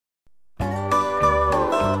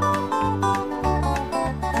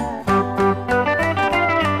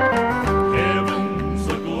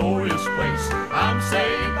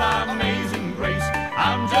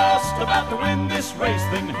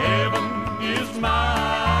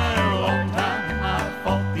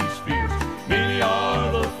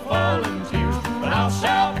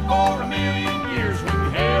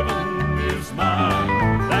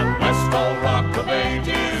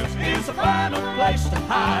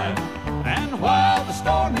hide. And while the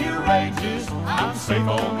storm here rages, I'm safe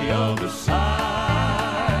on the other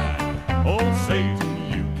side. Old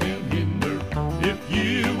Satan, you can't hinder. If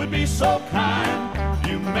you would be so kind,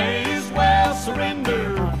 you may as well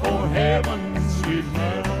surrender, for heaven's sweet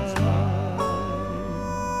heaven's light.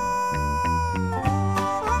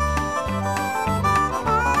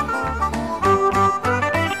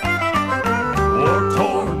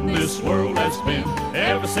 War-torn this world has been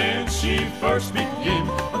ever since she first began.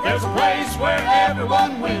 But there's a place where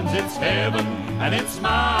everyone wins. It's heaven and it's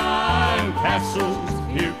mine. Castles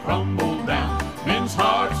here crumble down, men's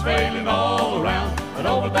hearts failing all around, but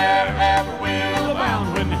over there ever will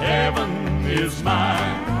abound when heaven is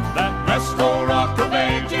mine. That blessed old rock of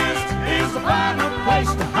ages is the final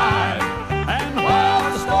place to hide. And while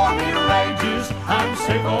the storm here rages, I'm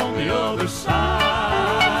safe on the other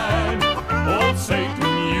side. Old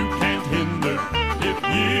Satan, you can't hinder. If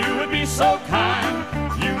you would be so kind,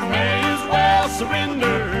 you may as well surrender,